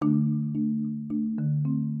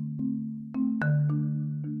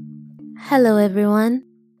Hello everyone,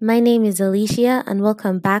 my name is Alicia and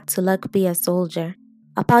welcome back to Luck Be a Soldier,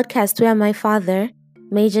 a podcast where my father,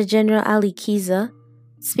 Major General Ali Kiza,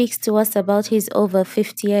 speaks to us about his over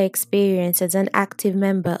 50-year experience as an active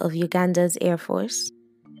member of Uganda's Air Force.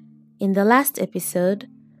 In the last episode,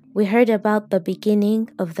 we heard about the beginning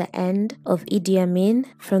of the end of Idi Amin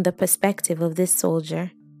from the perspective of this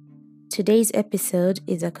soldier. Today's episode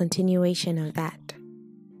is a continuation of that.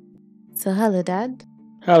 So hello Dad.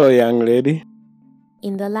 Hello, young lady.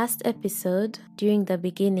 In the last episode, during the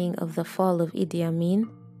beginning of the fall of Idi Amin,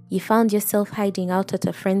 you found yourself hiding out at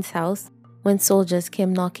a friend's house when soldiers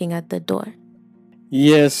came knocking at the door.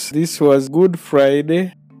 Yes, this was Good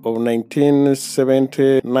Friday of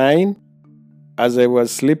 1979. As I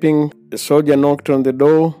was sleeping, a soldier knocked on the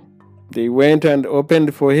door. They went and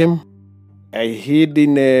opened for him. I hid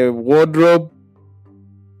in a wardrobe,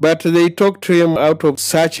 but they talked to him out of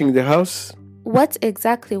searching the house. What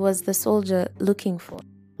exactly was the soldier looking for?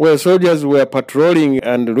 Well, soldiers were patrolling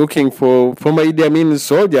and looking for former Idi Amin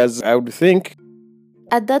soldiers, I would think.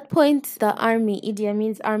 At that point, the army, Idi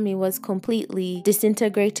Amin's army, was completely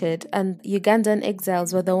disintegrated and Ugandan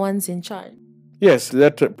exiles were the ones in charge. Yes,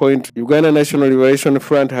 at that point, Uganda National Liberation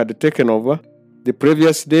Front had taken over. The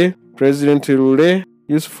previous day, President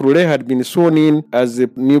Yusuf Lule had been sworn in as the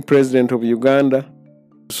new president of Uganda.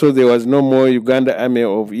 So there was no more Uganda army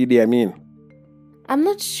of Idi Amin. I'm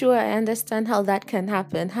not sure I understand how that can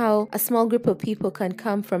happen, how a small group of people can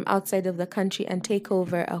come from outside of the country and take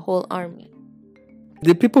over a whole army.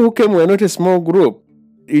 The people who came were not a small group.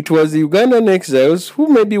 It was the Ugandan exiles who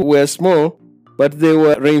maybe were small, but they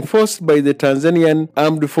were reinforced by the Tanzanian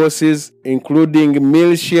armed forces, including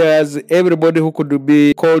militias, everybody who could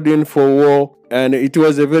be called in for war, and it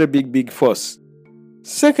was a very big force.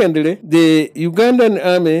 Secondly, the Ugandan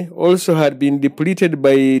army also had been depleted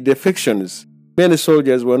by defections. Many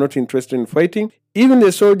soldiers were not interested in fighting. Even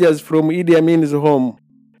the soldiers from Idi Amin's home,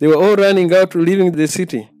 they were all running out, leaving the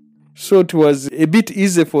city. So it was a bit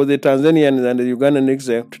easier for the Tanzanians and the Ugandan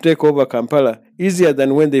exile to take over Kampala, easier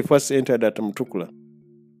than when they first entered at Mutukula.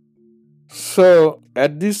 So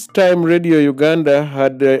at this time, Radio Uganda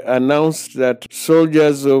had announced that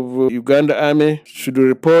soldiers of Uganda Army should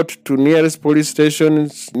report to nearest police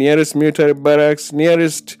stations, nearest military barracks,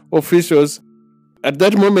 nearest officials. At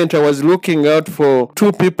that moment, I was looking out for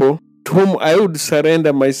two people to whom I would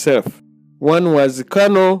surrender myself. One was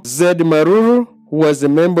Colonel Zed Maruru, who was a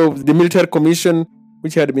member of the military commission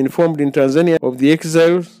which had been formed in Tanzania of the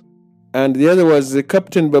exiles. And the other was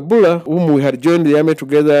Captain Babula, whom we had joined the army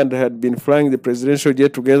together and had been flying the presidential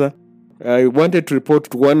jet together. I wanted to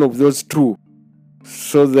report to one of those two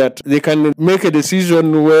so that they can make a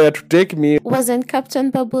decision where to take me. Wasn't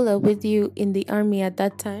Captain Babula with you in the army at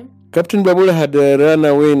that time? Captain Babula had run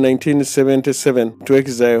away in 1977 to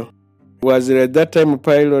exile. He was at that time a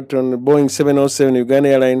pilot on Boeing 707 Uganda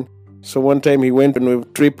Airline. So one time he went on a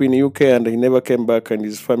trip in UK and he never came back and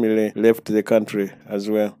his family left the country as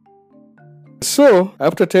well. So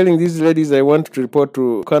after telling these ladies I want to report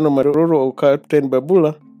to Colonel Maroro or Captain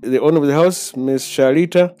Babula, the owner of the house, Miss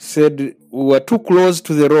Sharita, said we were too close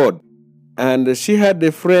to the road. And she had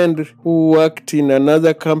a friend who worked in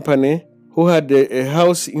another company who had a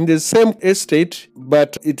house in the same estate,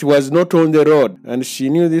 but it was not on the road. And she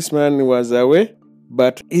knew this man was away,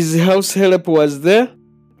 but his house help was there.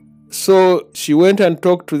 So she went and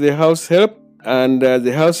talked to the house help, and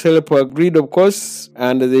the house help agreed, of course,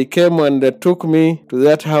 and they came and took me to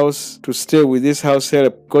that house to stay with this house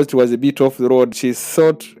help because it was a bit off the road. She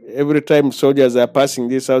thought every time soldiers are passing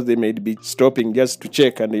this house, they may be stopping just to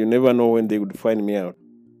check, and you never know when they would find me out.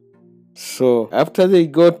 So after they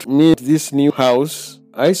got me this new house,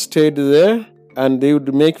 I stayed there and they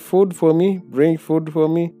would make food for me, bring food for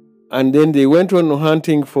me. And then they went on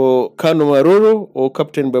hunting for Colonel Maroro or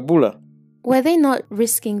Captain Babula. Were they not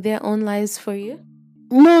risking their own lives for you?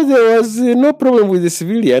 No, there was no problem with the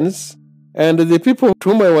civilians. And the people to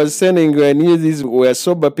whom I was sending, I knew these were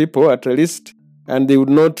sober people at least, and they would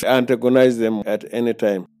not antagonize them at any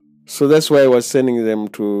time. So that's why I was sending them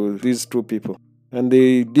to these two people. And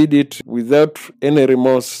they did it without any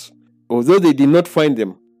remorse, although they did not find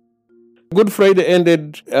them. Good Friday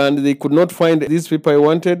ended and they could not find these people I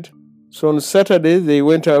wanted. So on Saturday, they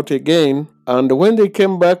went out again. And when they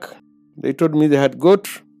came back, they told me they had got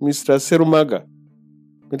Mr. Serumaga.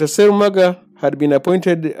 Mr. Serumaga had been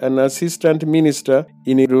appointed an assistant minister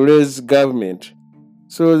in Lule's government.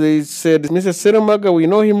 So they said, Mr. Serumaga, we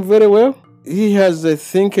know him very well. He has, I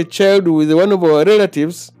think, a child with one of our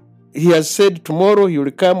relatives. He has said tomorrow he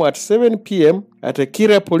will come at 7 p.m. at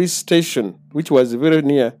Akira police station, which was very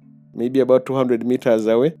near, maybe about 200 meters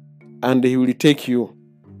away, and he will take you.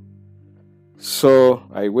 So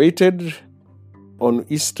I waited on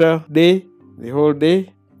Easter Day, the whole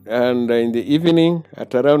day. And in the evening,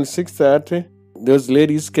 at around 6:30, those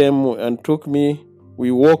ladies came and took me.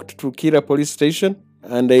 We walked to Kira Police Station,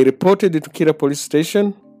 and I reported it to Kira Police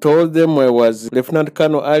Station, told them I was Lieutenant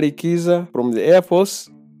Colonel Ali Kiza from the Air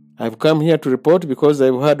Force. I've come here to report because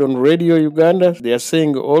I've heard on Radio Uganda, they are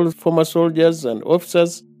saying all former soldiers and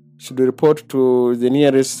officers should report to the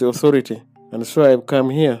nearest authority. And so I've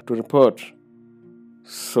come here to report.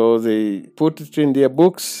 So they put it in their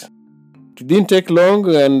books. It didn't take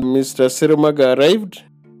long, and Mr. Serumaga arrived.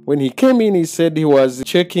 When he came in, he said he was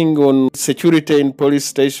checking on security in police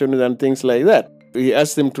stations and things like that. He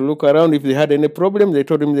asked them to look around if they had any problem. They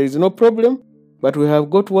told him there is no problem, but we have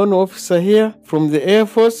got one officer here from the Air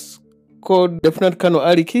Force called Lieutenant Colonel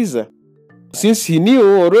Ali Kiza. Since he knew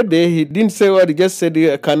already, he didn't say what, he just said,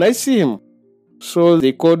 can I see him? So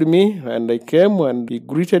they called me, and I came, and he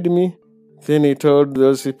greeted me. Then he told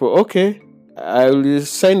those people, okay, I will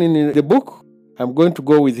sign in the book. I'm going to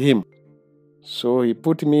go with him. So he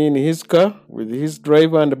put me in his car with his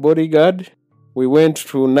driver and bodyguard. We went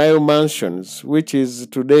to Nile Mansions, which is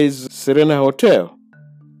today's Serena Hotel.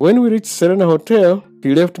 When we reached Serena Hotel,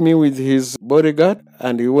 he left me with his bodyguard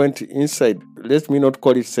and he went inside. Let me not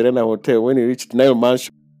call it Serena Hotel. When he reached Nile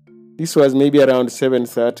Mansion, this was maybe around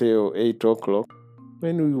 7:30 or 8 o'clock.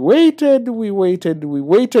 When we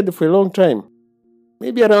waited for a long time.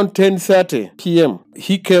 Maybe around 10:30 p.m.,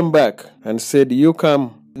 he came back and said, you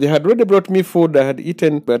come. They had already brought me food I had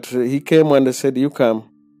eaten, but he came and said, you come.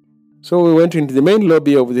 So we went into the main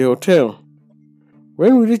lobby of the hotel.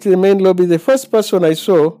 When we reached the main lobby, the first person I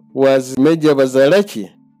saw was Major Vazalachi.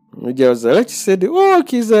 Major Vazalachi said, oh,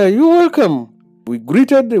 Kiza, you're welcome. We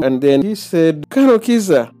greeted, and then he said, Colonel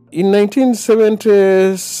Kiza, in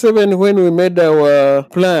 1977, when we made our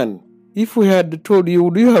plan, if we had told you,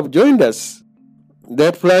 would you have joined us?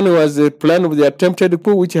 That plan was a plan of the attempted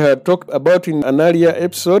coup, which I had talked about in an earlier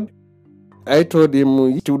episode. I told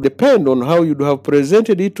him it would depend on how you'd have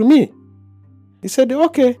presented it to me. He said,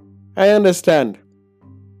 okay, I understand.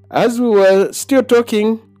 As we were still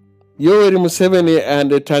talking, Yoweri Museveni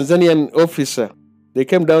and a Tanzanian officer, they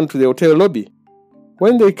came down to the hotel lobby.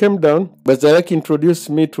 When they came down, Bazaraki introduced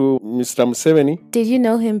me to Mr. Museveni. Did you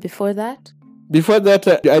know him before that? Before that,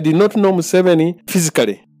 I did not know Museveni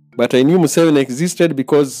physically, but I knew Museveni existed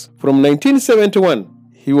because from 1971,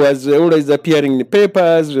 he was always appearing in the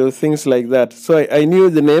papers or things like that. So I knew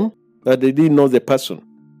the name, but I didn't know the person.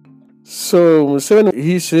 So Museveni,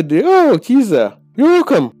 he said, oh, Kiza, you're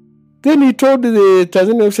welcome. Then he told the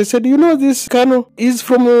Tanzanian officer, said, you know, this Colonel is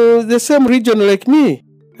from the same region like me,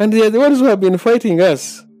 and they are the ones who have been fighting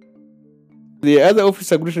us. The other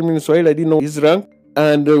officer greeted me in Swahili, I didn't know his rank,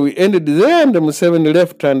 and we ended there, and Museveni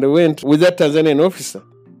left and went with that Tanzanian officer.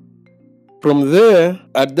 From there,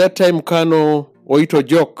 at that time, Colonel Oito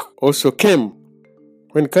Jok also came.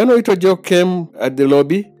 When Colonel Oito Jok came at the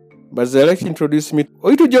lobby, Bazaraki introduced me.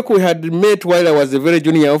 Oito Jok we had met while I was a very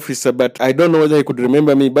junior officer, but I don't know whether he could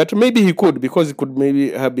remember me, but maybe he could, because he could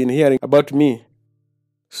maybe have been hearing about me.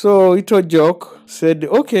 So Oito Jok said,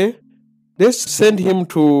 okay, let's send him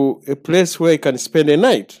to a place where he can spend a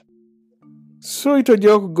night. So Oito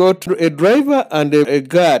Jok got a driver and a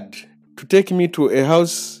guard to take me to a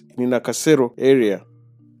house in Nakasero area.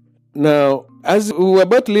 Now, as we were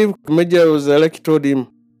about to leave, Major Ozalaki told him,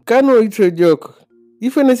 Colonel Oito Jok,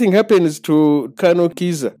 if anything happens to Colonel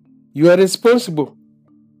Kiza, you are responsible.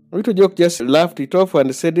 Oito Jok just laughed it off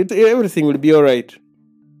and said, everything will be all right.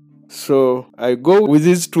 So I go with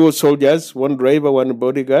these two soldiers, one driver, one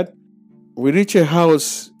bodyguard. We reach a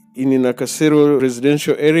house in Nakasero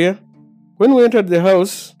residential area. When we entered the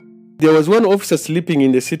house, there was one officer sleeping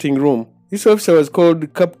in the sitting room. This officer was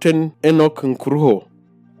called Captain Enoch Nkuruho.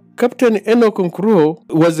 Captain Enoch Nkuruho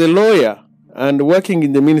was a lawyer and working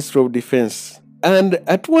in the Ministry of Defense. And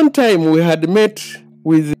at one time, we had met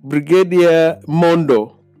with Brigadier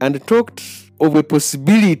Mondo and talked of a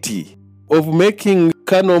possibility of making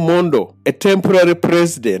Colonel Mondo a temporary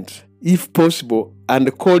president, if possible,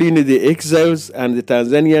 and call in the exiles and the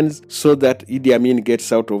Tanzanians so that Idi Amin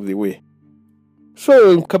gets out of the way.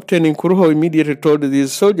 So Captain Nkuruho immediately told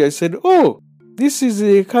these soldiers, said, oh, this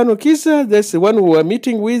is Colonel Kiza, that's the one we were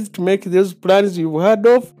meeting with to make those plans you've heard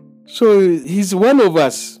of. So he's one of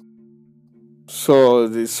us. So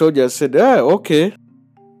the soldiers said, okay.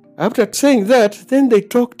 After saying that, then they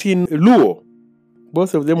talked in Luo.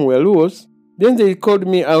 Both of them were Luos. Then they called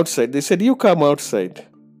me outside. They said, you come outside.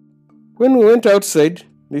 When we went outside,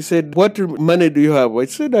 they said, what money do you have? I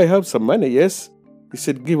said, I have some money, yes. He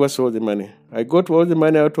said, give us all the money. I got all the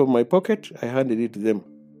money out of my pocket. I handed it to them.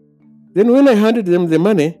 Then when I handed them the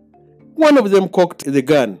money, One of them cocked the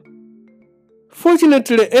gun.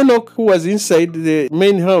 Fortunately, Enoch, who was inside the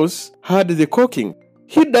main house, heard the cocking.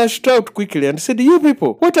 He dashed out quickly and said, "You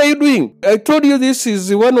people, what are you doing? I told you this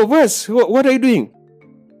is one of us. What are you doing?"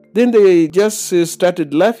 Then they just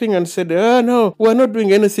started laughing and said, "No, we're not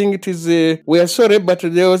doing anything. It is, we are sorry, but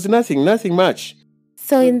there was nothing much."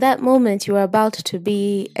 So in that moment, you were about to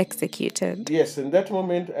be executed. Yes, in that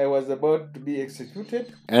moment, I was about to be executed.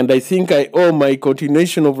 And I think I owe my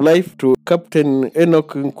continuation of life to Captain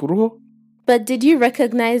Enoch Nkuruho. But did you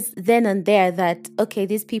recognize then and there that, okay,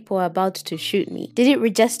 these people are about to shoot me? Did it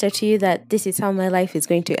register to you that this is how my life is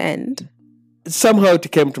going to end? Somehow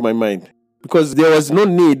it came to my mind. Because there was no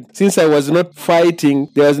need, since I was not fighting,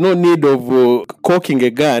 there was no need of cocking a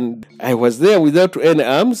gun. I was there without any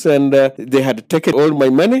arms, and they had taken all my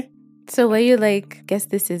money. So were you like, guess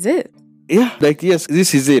this is it? Yeah, like, yes,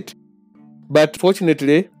 this is it. But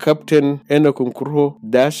fortunately, Captain Enoch Nkuruho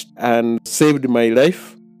dashed and saved my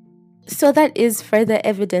life. So that is further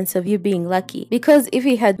evidence of you being lucky. Because if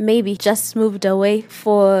he had maybe just moved away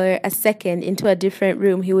for a second into a different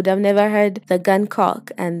room, he would have never heard the gun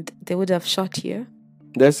cock and they would have shot you.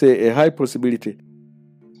 That's a high possibility.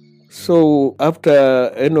 So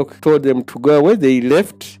after Enoch told them to go away, they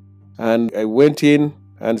left, and I went in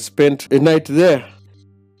and spent a night there.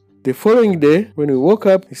 The following day, when we woke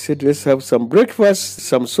up, he said, "Let's have some breakfast."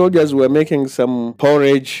 Some soldiers were making some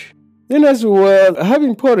porridge. Then as we were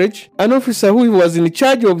having porridge, an officer who was in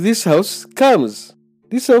charge of this house comes.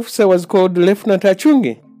 This officer was called Lieutenant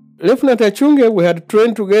Achunge. Lieutenant Achunge, we had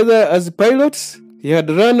trained together as pilots. He had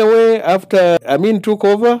run away after Amin took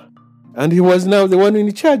over, and he was now the one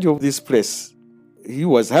in charge of this place. He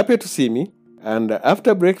was happy to see me. And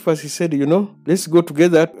after breakfast, he said, let's go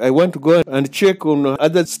together. I want to go and check on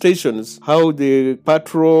other stations, how the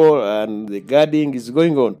patrol and the guarding is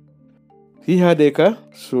going on. He had a car,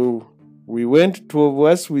 so we went, two of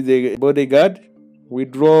us, with the bodyguard. We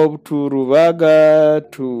drove to Ruvaga,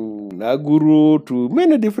 to Naguru, to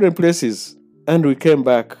many different places. And we came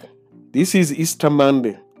back. This is Easter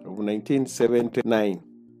Monday of 1979.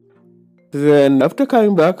 Then after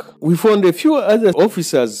coming back, we found a few other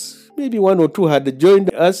officers. Maybe one or two had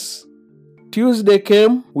joined us. Tuesday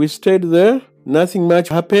came, we stayed there. Nothing much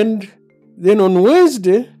happened. Then on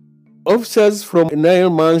Wednesday, officers from Nile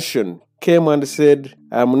Mansion came and said,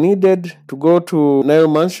 "I'm needed to go to Nile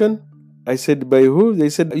Mansion." I said, "By who?" They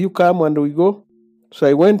said, "You come and we go." So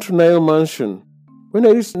I went to Nile Mansion. When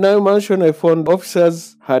I reached Nile Mansion, I found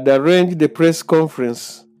officers had arranged a press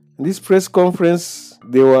conference. In this press conference,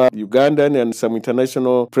 there were Ugandan and some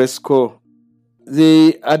international press corps.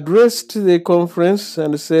 They addressed the conference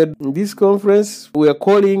and said, "In this conference, we are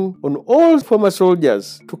calling on all former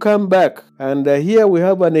soldiers to come back. And here we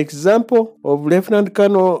have an example of Lieutenant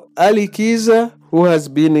Colonel Ali Kiza, who has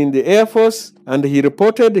been in the Air Force, and he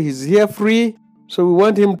reported he's here free. So we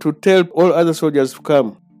want him to tell all other soldiers to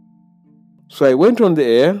come." So I went on the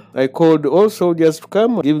air. I called all soldiers to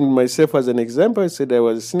come, giving myself as an example. I said I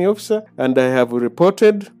was a senior officer, and I have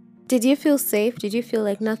reported. Did you feel safe? Did you feel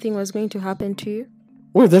like nothing was going to happen to you?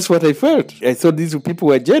 Well, that's what I felt. I thought these people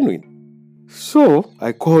were genuine. So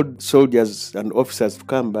I called soldiers and officers to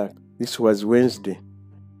come back. This was Wednesday.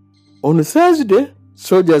 On Thursday,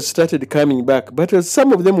 soldiers started coming back, but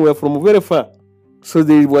some of them were from very far. So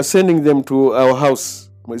they were sending them to our house,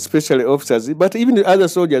 especially officers. But even the other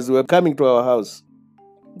soldiers were coming to our house.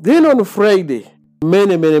 Then on Friday,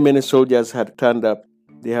 many soldiers had turned up.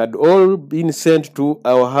 They had all been sent to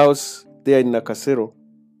our house there in Nakasero.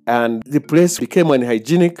 And the place became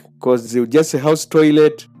unhygienic because there was just a house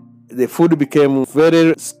toilet. The food became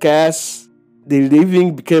very scarce. The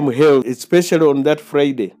living became hell, especially on that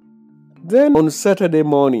Friday. Then on Saturday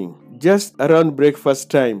morning, just around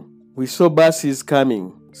breakfast time, we saw buses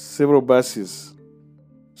coming, several buses.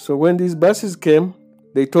 So when these buses came,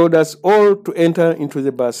 they told us all to enter into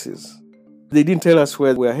the buses. They didn't tell us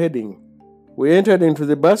where we were heading. We entered into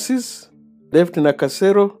the buses, left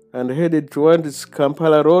Nakasero, and headed towards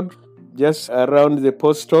Kampala Road, just around the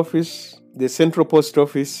post office, the central post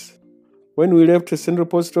office. When we left the central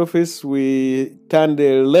post office, we turned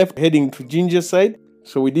left, heading to Jinja side.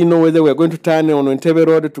 So we didn't know whether we were going to turn on Entebbe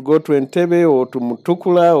Road to go to Entebbe or to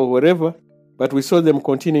Mutukula or wherever. But we saw them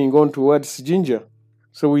continuing on towards Jinja.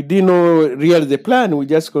 So we didn't know really the plan. We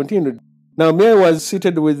just continued. Now, me, I was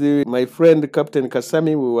seated with my friend, Captain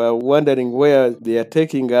Kasami. We were wondering where they are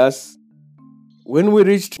taking us. When we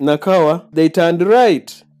reached Nakawa, they turned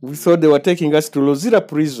right. We thought they were taking us to Lozira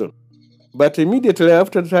prison. But immediately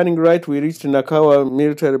after turning right, we reached Nakawa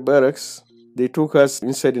military barracks. They took us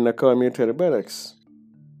inside Nakawa military barracks.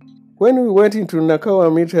 When we went into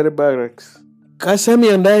Nakawa military barracks,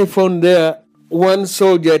 Kasami and I found there one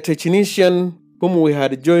soldier, a technician, whom we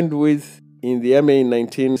had joined with in the army in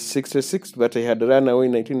 1966, but he had run away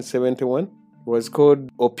in 1971, was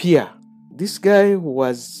called Opia. This guy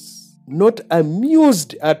was not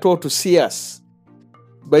amused at all to see us.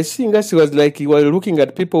 By seeing us, he was like he was looking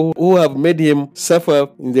at people who have made him suffer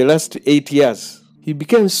in the last 8 years. He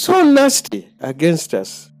became so nasty against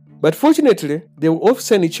us. But fortunately, the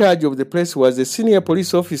officer in charge of the place was a senior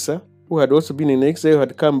police officer who had also been in exile,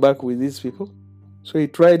 had come back with these people. So he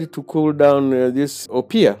tried to cool down this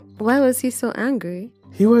Opia. Why was he so angry?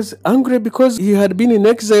 He was angry because he had been in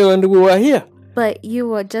exile and we were here. But you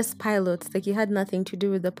were just pilots, like you had nothing to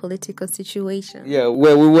do with the political situation. Yeah,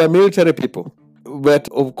 well, we were military people. But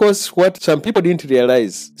of course, what some people didn't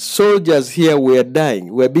realize, soldiers here were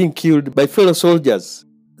dying, were being killed by fellow soldiers.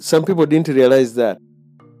 Some people didn't realize that.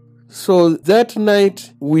 So that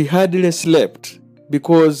night, we hardly slept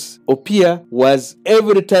because Opia was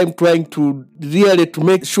every time trying to really to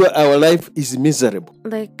make sure our life is miserable.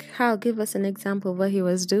 Like how? Give us an example of what he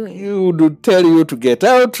was doing. He would tell you to get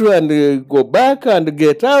out and go back and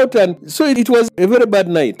get out. And so it was a very bad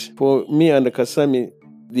night for me and Kasami.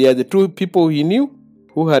 They are the two people he knew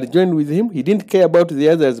who had joined with him. He didn't care about the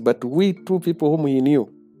others, but we two people whom he knew,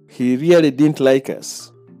 he really didn't like us.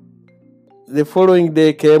 The following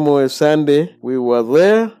day came on a Sunday. We were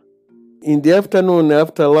there. In the afternoon,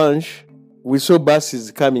 after lunch, we saw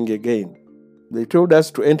buses coming again. They told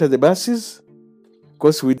us to enter the buses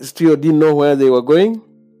because we still didn't know where they were going.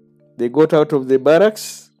 They got out of the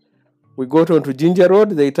barracks. We got onto Ginger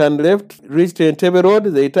Road. They turned left. Reached Entebbe Road.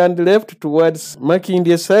 They turned left towards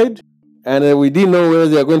Makindye side. And we didn't know whether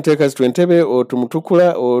they were going to take us to Entebbe or to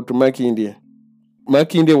Mutukula or to Makindye.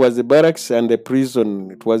 Makindye was the barracks and the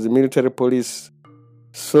prison. It was the military police.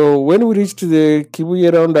 So when we reached the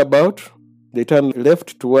Kibuye roundabout, they turned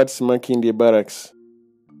left towards Makindye barracks.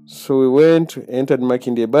 So we went, entered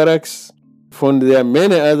Makindye barracks, found there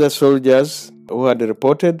many other soldiers who had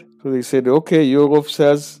reported. So they said, okay, your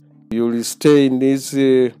officers, you will stay in these.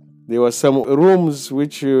 There were some rooms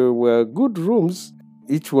which were good rooms.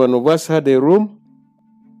 Each one of us had a room.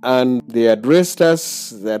 And they addressed us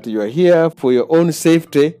that you are here for your own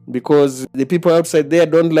safety because the people outside there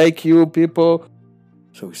don't like you people.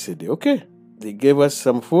 So we said, okay. They gave us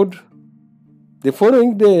some food. The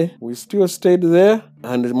following day, we still stayed there,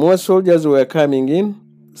 and more soldiers were coming in.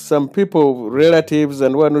 Some people, relatives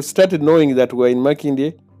and one who started knowing that we were in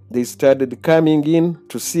Makindye, they started coming in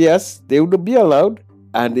to see us. They would be allowed,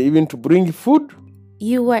 and even to bring food.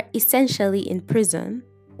 You were essentially in prison.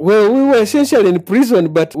 Well, we were essentially in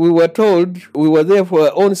prison, but we were told we were there for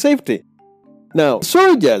our own safety. Now,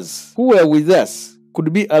 soldiers who were with us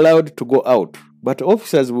could be allowed to go out. But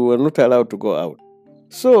officers, we were not allowed to go out.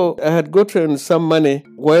 So I had gotten some money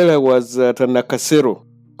while I was at Nakasero.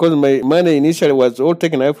 Because my money initially was all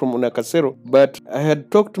taken out from Nakasero. But I had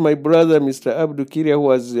talked to my brother, Mr. Abdu Kiria, who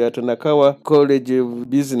was at Nakawa College of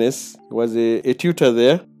Business. He was a tutor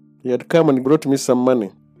there. He had come and brought me some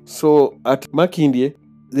money. So at Makindye,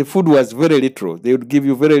 the food was very little. They would give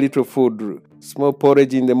you very little food. Small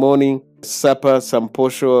porridge in the morning, supper, some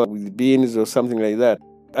posho with beans or something like that.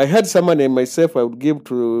 I had some money myself I would give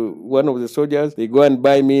to one of the soldiers. They go and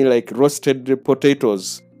buy me like roasted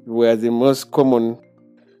potatoes were the most common.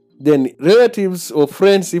 Then relatives or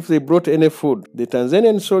friends, if they brought any food, the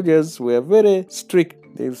Tanzanian soldiers were very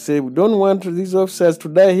strict. They say, we don't want these officers to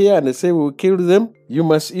die here, and they say, we will kill them. You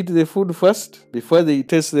must eat the food first before they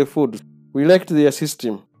taste the food. We liked their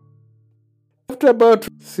system. After about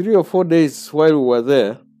 3 or 4 days while we were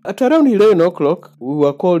there, at around 11 o'clock, we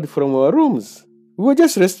were called from our rooms. We were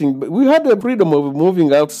just resting. We had the freedom of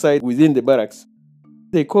moving outside within the barracks.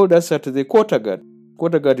 They called us at the quarter guard.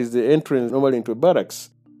 Quarter guard is the entrance normally into a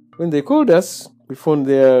barracks. When they called us, we found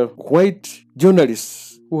there white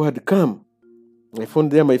journalists who had come. I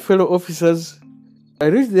found there my fellow officers. I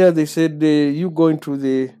reached there, they said, you go into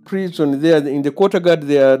the prison there. In the quarter guard,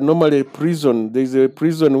 there are normally prison. There's a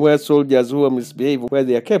prison where soldiers who are misbehaving, where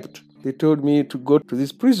they are kept. They told me to go to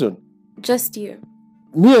this prison. Just you?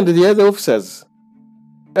 Me and the other officers.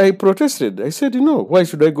 I protested. I said, why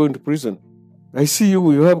should I go into prison? I see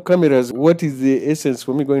you have cameras. What is the essence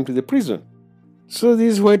for me going to the prison? So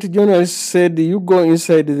these white journalists said, you go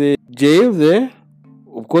inside the jail there.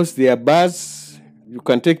 Of course, there are bars. You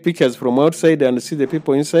can take pictures from outside and see the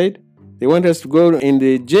people inside. They want us to go in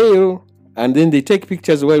the jail, and then they take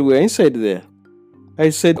pictures while we're inside there.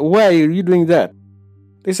 I said, why are you doing that?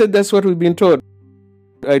 They said, that's what we've been told.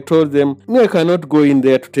 I told them, I cannot go in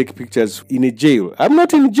there to take pictures in a jail. I'm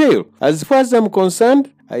not in jail. As far as I'm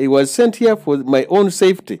concerned, I was sent here for my own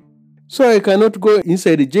safety. So I cannot go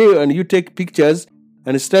inside the jail and you take pictures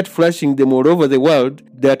and start flashing them all over the world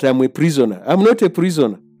that I'm a prisoner. I'm not a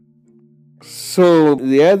prisoner. So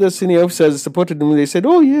the other senior officers supported me. They said,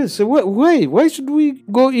 oh yes, why? Why should we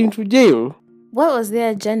go into jail? What was their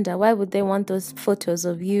agenda? Why would they want those photos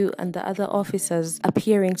of you and the other officers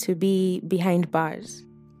appearing to be behind bars?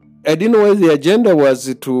 I didn't know why the agenda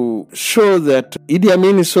was to show that Idi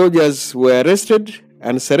Amin soldiers were arrested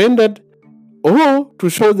and surrendered, or to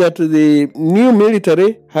show that the new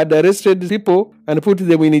military had arrested people and put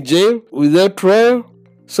them in jail without trial.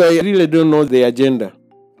 So I really don't know the agenda.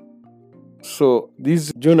 So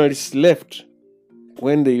these journalists left.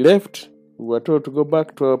 When they left, we were told to go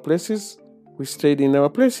back to our places. We stayed in our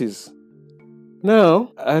places.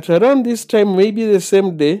 Now, at around this time, maybe the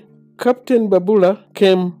same day, Captain Babula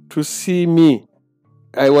came to see me.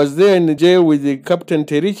 I was there in the jail with the Captain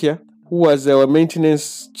Terikia, who was our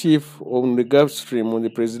maintenance chief on the Gulf Stream on the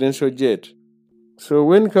presidential jet. So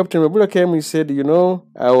when Captain Babula came, he said,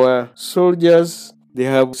 our soldiers, they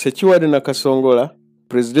have secured Nakasongola.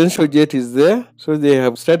 Presidential jet is there, so they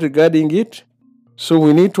have started guarding it. So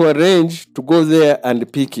we need to arrange to go there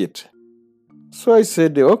and pick it. So I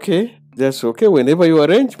said, okay, that's okay. Whenever you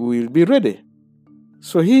arrange, we'll be ready.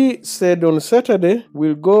 So he said on Saturday,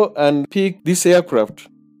 we'll go and pick this aircraft.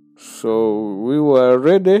 So we were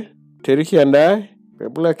ready, Teriki and I.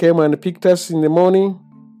 Babula came and picked us in the morning.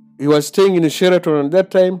 He was staying in the Sheraton at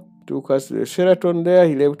that time. Took us to the Sheraton there.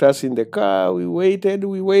 He left us in the car. We waited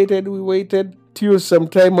till some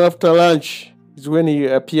time after lunch is when he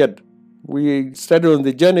appeared. We started on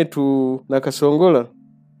the journey to Nakasongola.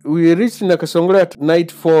 We reached Nakasongola at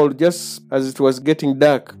nightfall, just as it was getting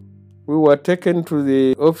dark. We were taken to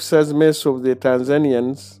the officers' mess of the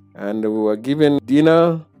Tanzanians, and we were given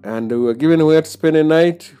dinner, and we were given where to spend the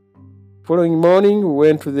night. Following morning, we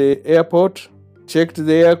went to the airport, checked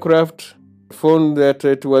the aircraft, found that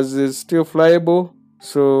it was still flyable.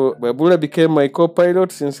 So Babula became my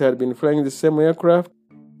co-pilot since I had been flying the same aircraft.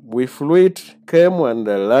 We flew it, came and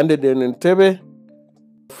landed in Entebbe.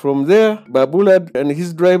 From there, Babula and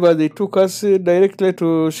his driver, they took us directly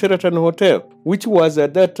to Sheraton Hotel, which was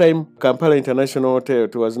at that time Kampala International Hotel.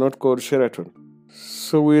 It was not called Sheraton.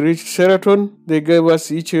 So we reached Sheraton. They gave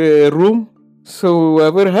us each a room. So we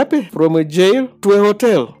were very happy. From a jail to a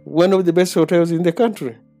hotel, one of the best hotels in the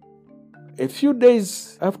country. A few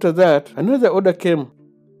days after that, another order came.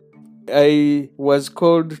 I was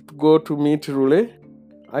called to go to meet Rule.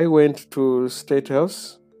 I went to State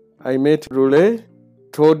House. I met Rule,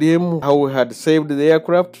 told him how we had saved the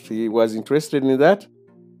aircraft. He was interested in that.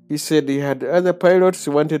 He said he had other pilots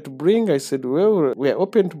he wanted to bring. I said, well, we are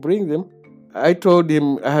open to bring them. I told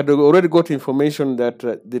him I had already got information that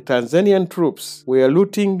the Tanzanian troops were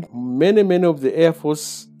looting many of the Air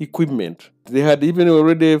Force equipment. They had even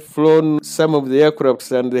already flown some of the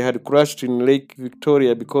aircrafts and they had crashed in Lake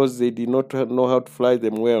Victoria because they did not know how to fly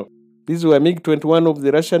them well. These were MiG-21 of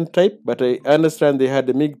the Russian type, but I understand they had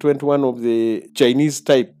the MiG-21 of the Chinese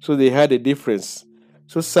type, so they had a difference.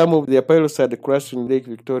 So some of their pilots had crashed in Lake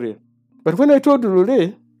Victoria. But when I told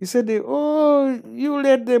Lule, he said, oh, you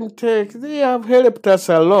let them take. They have helped us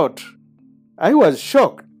a lot. I was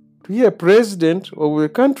shocked to hear a president of a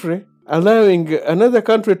country allowing another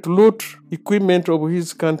country to loot equipment of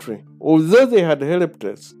his country, although they had helped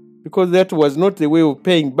us, because that was not the way of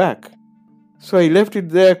paying back. So I left it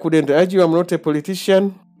there, couldn't argue, I'm not a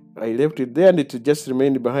politician. I left it there and it just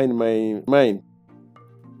remained behind my mind.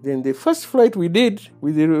 Then the first flight we did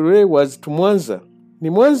with the relay was to Mwanza.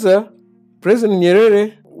 In Mwanza, President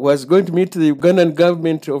Nyerere was going to meet the Ugandan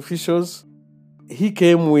government officials. He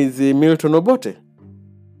came with Milton Obote.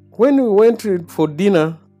 When we went for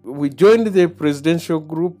dinner, we joined the presidential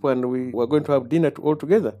group and we were going to have dinner all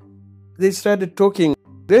together. They started talking.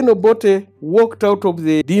 Then Obote walked out of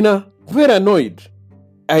the dinner very annoyed.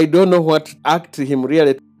 I don't know what acted him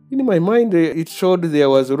really. In my mind, it showed there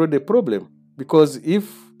was already a problem. Because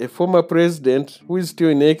if a former president who is still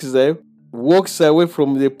in exile walks away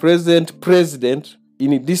from the present president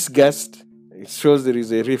in disgust, it shows there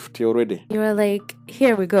is a rift already. You were like,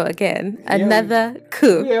 here we go again. Another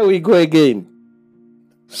coup. Here we go again.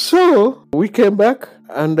 So we came back,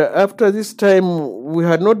 and after this time, we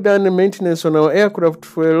had not done maintenance on our aircraft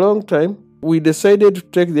for a long time. We decided to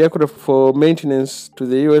take the aircraft for maintenance to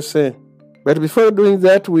the USA. But before doing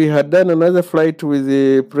that, we had done another flight with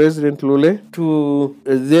the President Lule to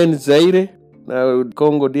then Zaire, now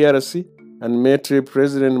Congo DRC, and met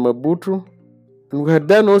President Mobutu. And we had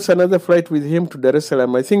done also another flight with him to Dar es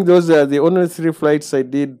Salaam. I think those are the only 3 flights I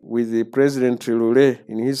did with the President Lule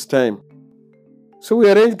in his time. So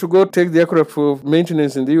we arranged to go take the aircraft for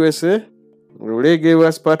maintenance in the USA. Rule gave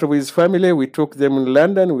us part of his family. We took them in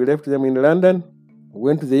London. We left them in London. We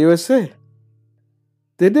went to the USA.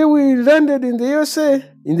 The day we landed in the USA,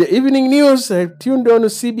 in the evening news, I tuned on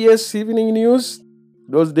CBS Evening News.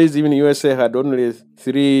 Those days, even USA had only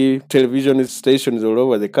 3 television stations all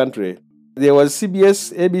over the country. There was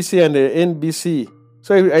CBS, ABC, and NBC.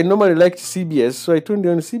 So I normally liked CBS, so I tuned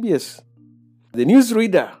on CBS. The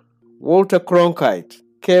newsreader, Walter Cronkite,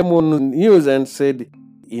 came on news and said,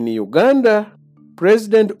 in Uganda,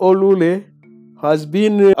 President Olule has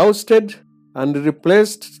been ousted and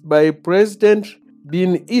replaced by President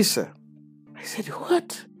Bin Issa. I said,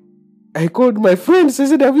 what? I called my friends. I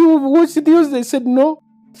said, have you watched the news? They said, no.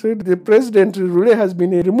 I said, the President Olule has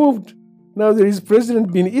been removed. Now there is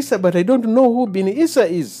President Bin Issa, but I don't know who Bin Issa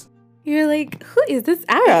is. You're like, who is this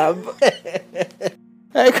Arab?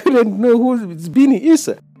 I couldn't know who is Bin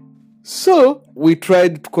Issa. So we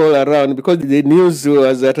tried to call around because the news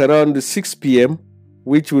was at around 6 p.m.,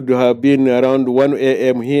 which would have been around 1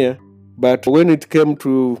 a.m. here. But when it came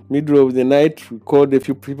to middle of the night, we called a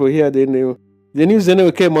few people here. Then the news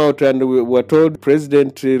anyway came out and we were told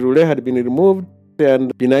President Rule had been removed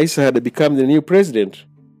and Bin Issa had become the new president.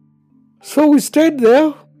 So we stayed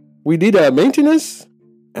there. We did our maintenance.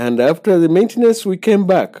 And after the maintenance, we came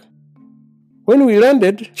back. When we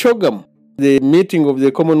landed, Chogam, the meeting of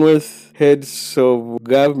the Commonwealth heads of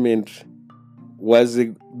government, was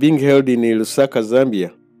being held in Lusaka,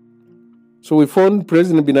 Zambia. So we found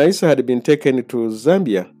President Bin Issa had been taken to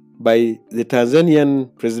Zambia by the Tanzanian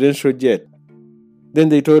presidential jet. Then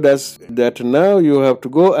they told us that now you have to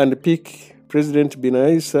go and pick President Bin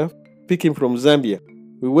Issa, pick him from Zambia.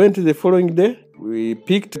 We went the following day. We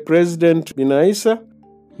picked President Bin Issa,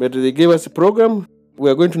 but they gave us a program. We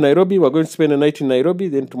are going to Nairobi. We are going to spend a night in Nairobi.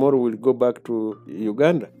 Then tomorrow we'll go back to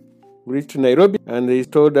Uganda. We reached Nairobi and they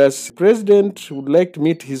told us the President would like to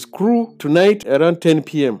meet his crew tonight around 10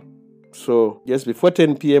 p.m. So just before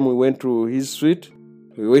 10 p.m. we went to his suite.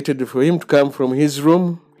 We waited for him to come from his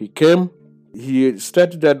room. He came. He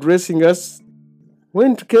started addressing us.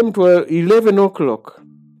 When it came to 11 o'clock,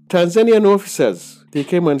 Tanzanian officers, they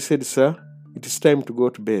came and said, sir, it is time to go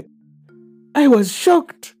to bed. I was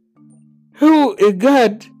shocked. How a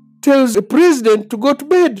guard tells a president to go to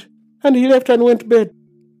bed, and he left and went to bed.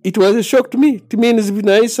 It was a shock to me. It means Bin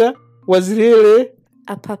Issa was really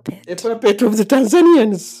A puppet. a puppet of the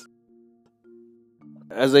Tanzanians.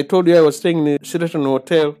 As I told you, I was staying in the Sheraton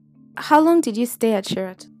Hotel. How long did you stay at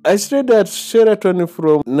Sheraton? I stayed at Sheraton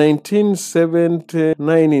from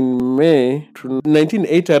 1979 in May to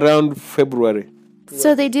 1980 around February.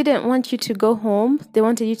 So they didn't want you to go home? They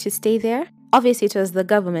wanted you to stay there? Obviously, it was the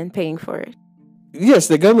government paying for it. Yes,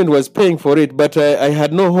 the government was paying for it, but I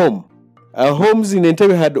had no home. Our homes in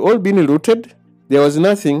Entebbe had all been looted. There was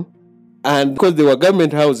nothing. And because they were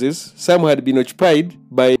government houses, some had been occupied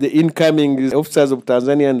by the incoming officers of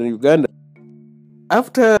Tanzania and Uganda.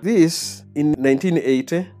 After this, in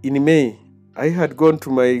 1980, in May, I had gone to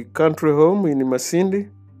my country home in Masindi.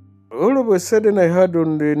 All of a sudden, I heard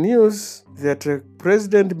on the news that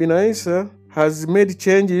President Bin Issa has made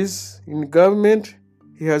changes in government.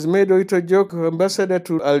 He has made Oito Jok ambassador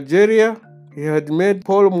to Algeria. He had made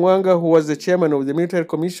Paul Mwanga, who was the chairman of the Military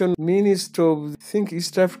Commission, Minister of, I think,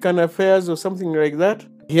 East African Affairs or something like that.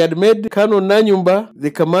 He had made Colonel Nanyumba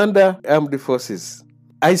the commander armed forces.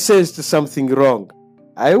 I sensed something wrong.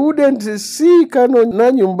 I wouldn't see Colonel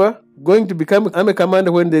Nanyumba going to become army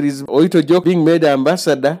commander when there is Oito Jok being made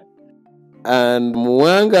ambassador and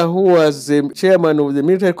Mwanga, who was the chairman of the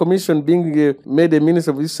Military Commission, being made a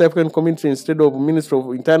minister of East African Community instead of Minister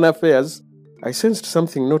of Internal Affairs. I sensed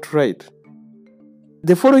something not right.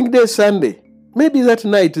 The following day, Sunday, maybe that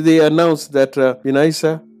night, they announced that Bin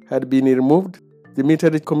Issa had been removed. The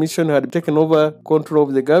Military Commission had taken over control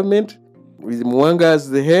of the government, with Mwanga as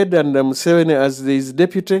the head and Museveni as his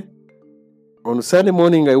deputy. On Sunday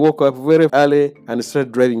morning, I woke up very early and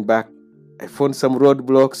started driving back. I found some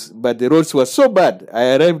roadblocks, but the roads were so bad.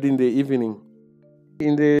 I arrived in the evening.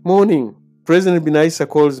 In the morning, President Bin Issa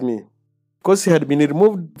calls me. Because he had been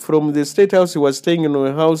removed from the State House, he was staying in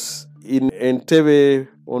a house in Entebbe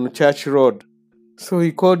on Church Road. So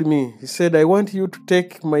he called me. He said, I want you to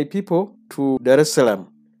take my people to Dar es Salaam.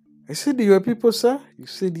 I said, your people, sir? He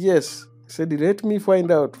said, yes. He said, let me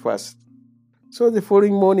find out first. So the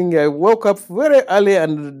following morning, I woke up very early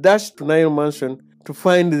and dashed to Nile Mansion to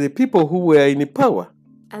find the people who were in power.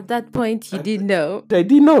 At that point, you didn't know. I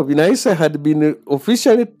didn't know. Bin Issa had been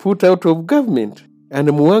officially put out of government, and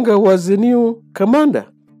Mwanga was the new commander.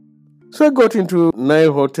 So I got into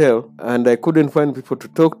Nile Hotel, and I couldn't find people to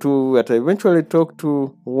talk to, but I eventually talked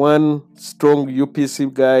to one strong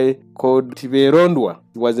UPC guy called Tiberondwa.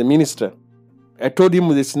 He was a minister. I told him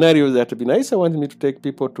the scenario that be nice. I want me to take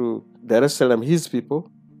people to Dar es Salaam, his people,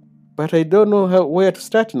 but I don't know where to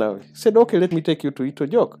start now. He said, okay, let me take you to Ito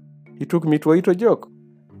Jok. He took me to Ito Jok.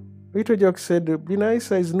 Ito Jok said,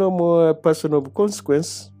 Binaisa is no more a person of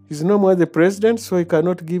consequence. He's no more the president, so he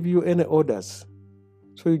cannot give you any orders.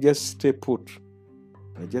 So you just stay put.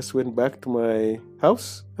 I just went back to my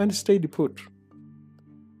house and stayed put.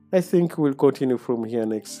 I think we'll continue from here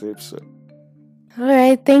next episode. All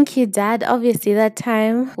right, thank you, Dad. Obviously, that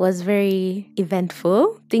time was very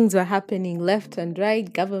eventful. Things were happening left and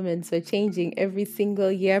right. Governments were changing every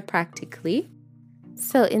single year practically.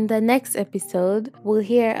 So in the next episode, we'll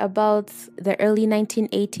hear about the early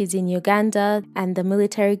 1980s in Uganda and the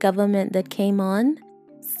military government that came on.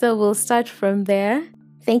 So we'll start from there.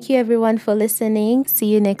 Thank you everyone for listening. See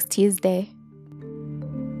you next Tuesday.